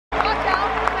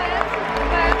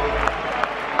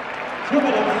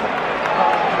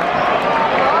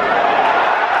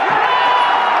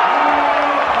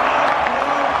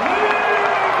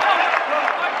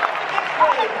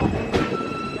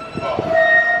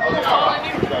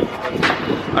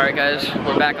Alright guys,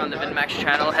 we're back on the Vinmaxx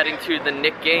channel, heading to the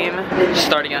Knicks game,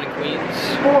 starting out in Queens.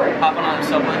 Hopping on the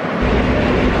subway.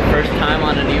 First time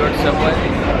on a New York subway.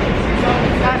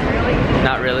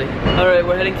 Not really. Alright,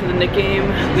 we're heading to the Knicks game.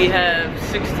 We have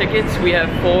 6 tickets. We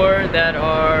have 4 that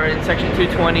are in section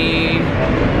 220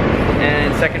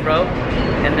 and second row.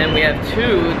 And then we have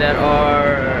 2 that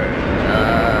are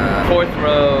 4th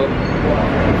row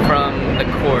from the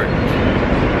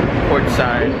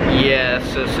Courtside. Yeah,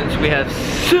 so since we have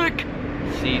sick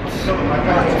seats,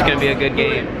 it's gonna be a good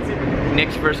game.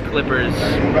 Knicks versus Clippers.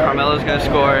 Carmelo's gonna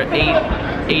score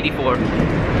 84.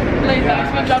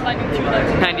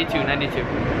 92.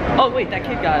 Oh wait, that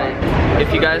kid got it.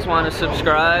 If you guys want to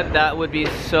subscribe, that would be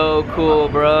so cool,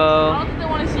 bro.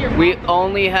 We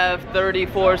only have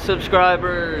 34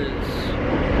 subscribers.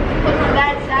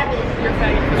 That's savage. You're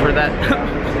faggot. Because we're that.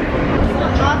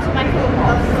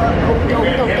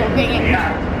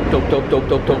 Dope.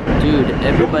 Dude,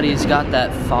 everybody's got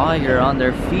that fire on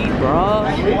their feet, bro.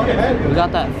 We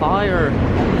got that fire.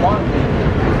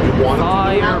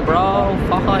 Fire, bro.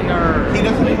 Fire.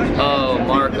 Oh,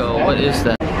 Marco, what is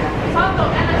that?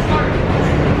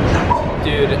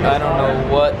 Dude, I don't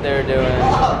know what they're doing.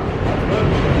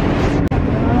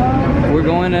 We're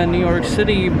going to New York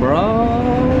City, bro.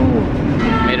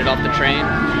 Made it off the train.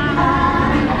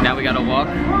 Now we gotta walk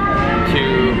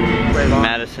to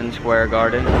Madison Square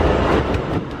Garden.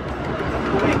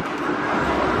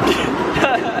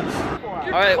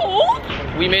 Alright,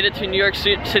 we made it to New York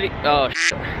City. Oh,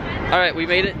 shit. Alright, we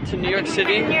made it to New York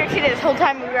City. New York City this whole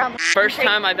time we were on the First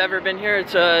time I've ever been here.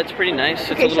 It's pretty nice.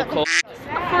 It's a little cold.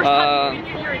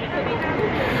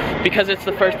 Because it's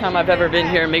the first time I've ever been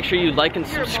here, make sure you like and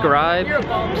subscribe.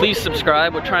 Please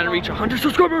subscribe. We're trying to reach 100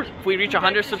 subscribers. If we reach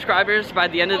 100 subscribers by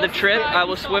the end of the trip, I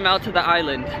will swim out to the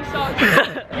island.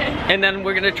 And then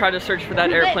we're gonna try to search for that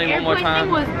airplane one more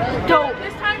time. Was dope.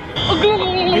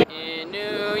 In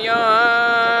New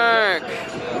York,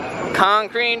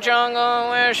 concrete jungle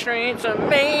where streets are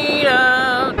made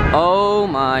of. Oh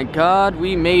my God,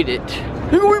 we made it.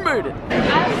 We made it.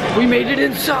 We made it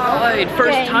inside.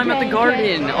 First time at the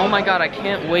Garden. Oh my God, I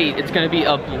can't wait. It's gonna be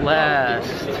a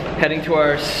blast. Heading to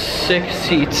our 6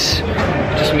 seats.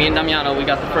 Just me and Damiano. We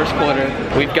got the first quarter.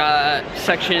 We've got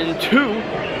section 2,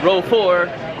 row 4.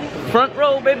 Front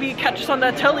row, baby. Catch us on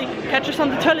that telly. Catch us on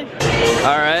the telly.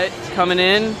 All right, coming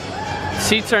in.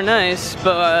 Seats are nice,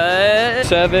 but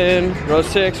 7, row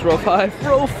 6, row 5,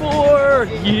 row 4.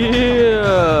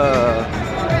 Yeah.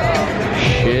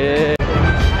 Shit.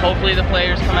 Hopefully the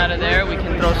players come out of there. We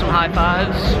can throw some high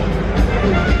fives.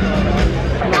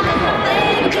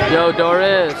 Yo,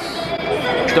 Doris.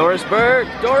 Doris Berg.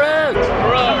 Doris.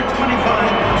 Bro.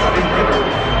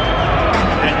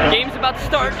 Game's about to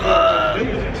start.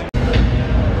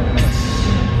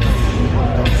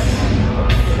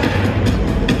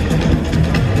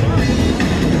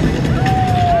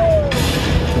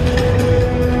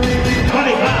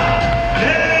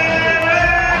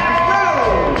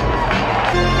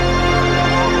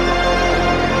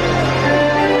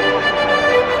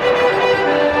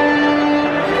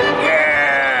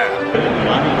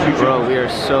 Bro, we are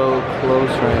so close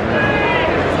right now.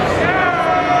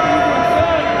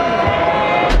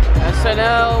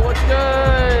 SNL, what's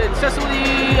good?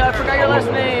 Cecily, I forgot your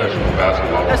last name.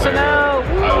 SNL,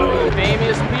 woo,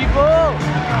 famous people.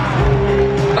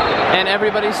 And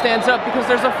everybody stands up because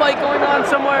there's a fight going on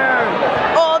somewhere.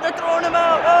 Oh, they're throwing him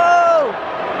out. Oh!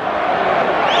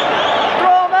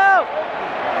 Throw him out!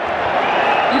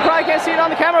 You probably can't see it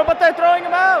on the camera, but they're throwing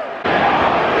him out.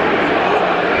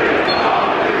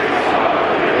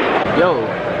 Yo,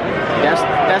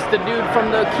 that's the dude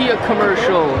from the Kia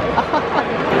commercial.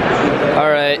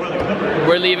 Alright,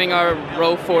 we're leaving our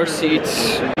row 4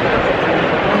 seats.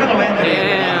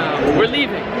 Damn, we're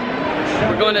leaving.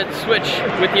 We're going to switch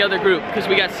with the other group because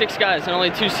we got 6 guys and only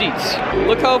 2 seats.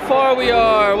 Look how far we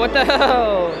are, what the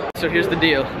hell? So here's the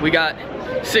deal, we got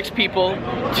 6 people,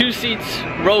 2 seats,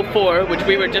 row 4, which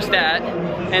we were just at,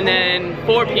 and then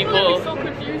 4 people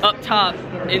up top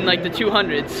in like the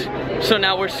 200s. So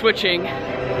now we're switching.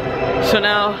 So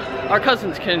now our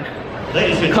cousins can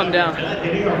come down.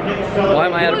 Why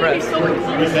am I out of breath?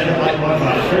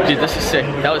 Dude, this is sick.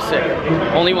 That was sick.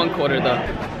 Only 1 quarter though.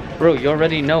 Bro, you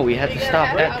already know we had to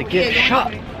stop at the gift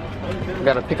shop. We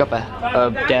gotta pick up a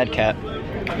dad cap.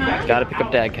 Gotta pick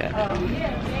up dad cap.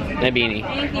 And a beanie.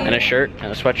 And a shirt,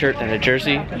 and a sweatshirt, and a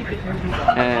jersey.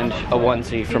 And a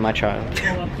onesie for my child.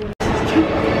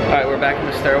 Alright, we're back in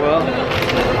the stairwell.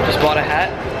 Just bought a hat.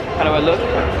 How do I look?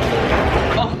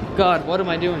 Oh God, what am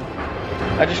I doing?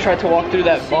 I just tried to walk through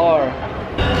that bar.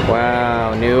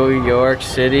 Wow, New York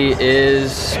City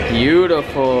is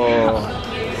beautiful.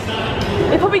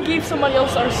 They probably gave somebody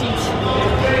else our seats.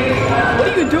 What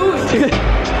are you doing?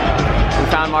 We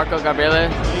found Marco Gabriele.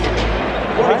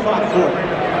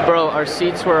 Bro, our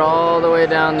seats were all the way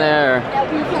down there.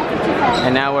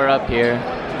 And now we're up here.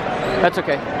 That's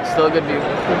okay. Still a good view.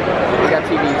 We got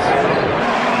TVs.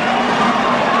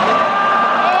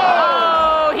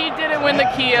 Oh, he didn't win the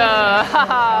Kia.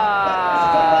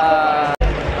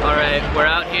 Alright, we're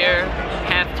out here.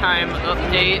 Halftime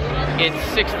update. It's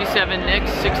 67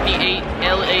 Knicks, 68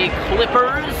 LA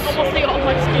Clippers. Almost ate all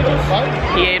my Skittles.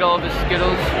 He ate all of his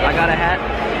Skittles. I got a hat.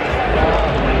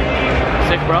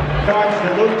 Sick, bro.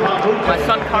 My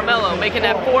son Carmelo making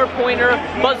that 4-pointer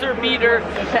buzzer beater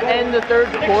to end the third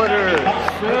quarter.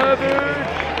 Savage.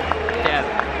 Yeah.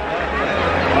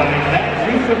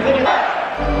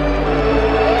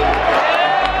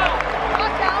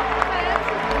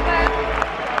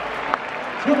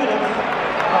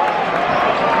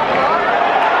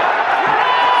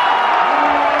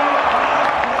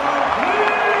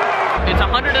 It's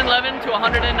 111 to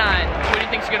 109. Who do you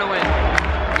think's gonna win?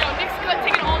 Yo, Knicks gonna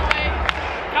take it all the way.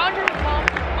 Rounders is bum.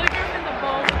 Willie Griffin's a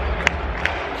bum.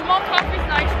 Jamal Coffey's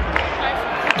nice.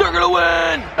 They're gonna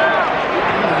win!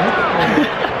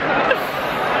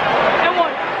 And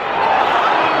one.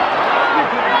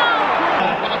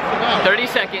 30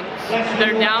 seconds.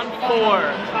 They're down 4.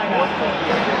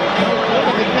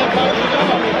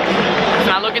 It's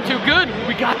not looking too good.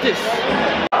 We got this.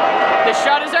 This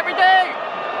shot is everything.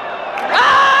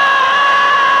 Ah!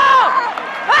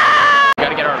 Ah!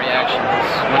 Gotta get our reactions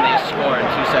when they score in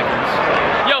 2 seconds.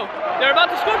 Yo, they're about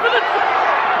to score for the...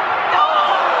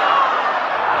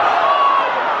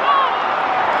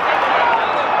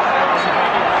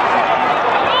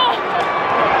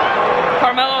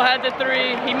 Carmelo had the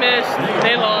 3, he missed,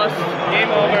 they lost, game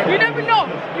over. You never know.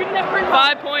 You never know.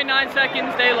 5.9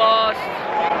 seconds, they lost.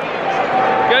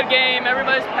 Good game,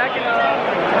 everybody's packing up.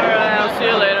 Alright, I'll see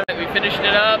you later. We finished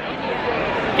it up.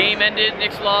 Game ended,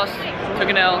 Knicks lost, took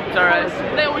an L, it's alright.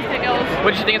 They always take L's.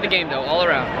 What did you think of the game though, all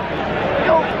around?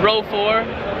 Row 4.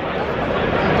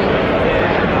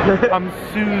 I'm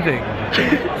soothing.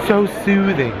 So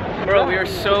soothing. Bro, we are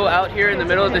so out here in the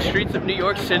middle of the streets of New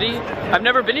York City. I've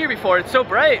never been here before, it's so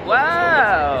bright,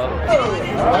 wow.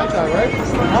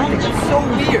 It's so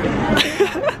weird.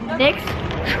 Knicks,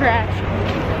 trash.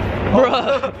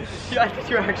 Bro. Yeah, I think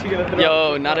you're actually gonna throw.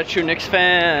 Yo, not a true Knicks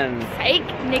fan. Fake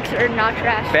Knicks are not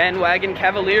trash. Bandwagon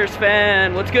Cavaliers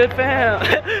fan. What's good, fam?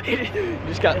 You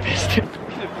just got pissed.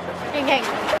 Gang, gang.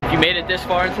 If you made it this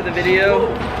far into the video,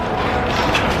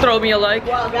 throw me a like.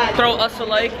 Throw us a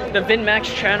like. The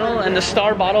Vinmaxx channel and the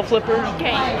Star Bottle Flipper.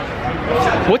 Gang.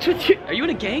 What's with you? Are you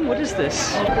in a gang? What is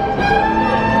this?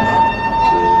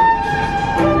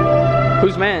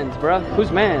 Who's mans, bruh? Who's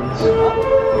mans?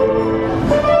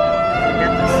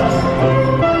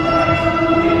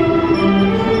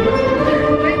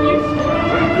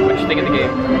 What you think of the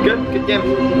game? Good game.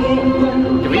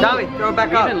 Tommy, throw it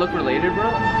back You up. even look related, bro?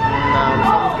 No,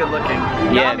 someone's good looking.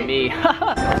 Yeah, me.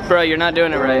 Bro, you're not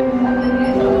doing it right.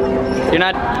 You're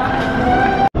not.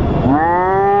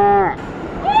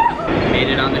 Made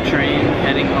it on the train,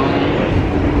 heading home.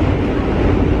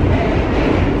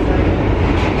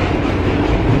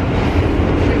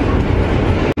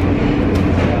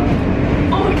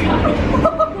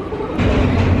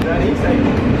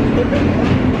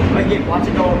 Watch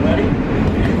it go already.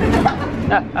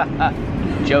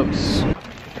 Jokes.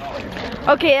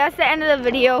 Okay, that's the end of the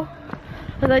video.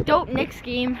 It was a dope Knicks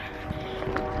game,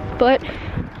 but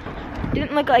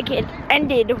didn't look like it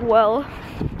ended well.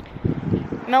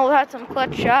 Melo had some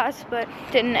clutch shots, but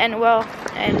didn't end well,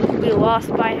 and we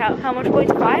lost by how much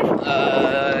points?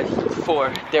 5?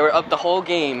 4. They were up the whole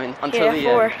game until the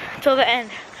 4 end. till the end.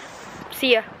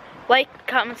 See ya. Like,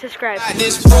 comment, subscribe.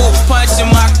 This fruit punch in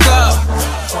my cup.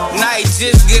 Night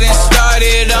just getting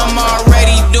started.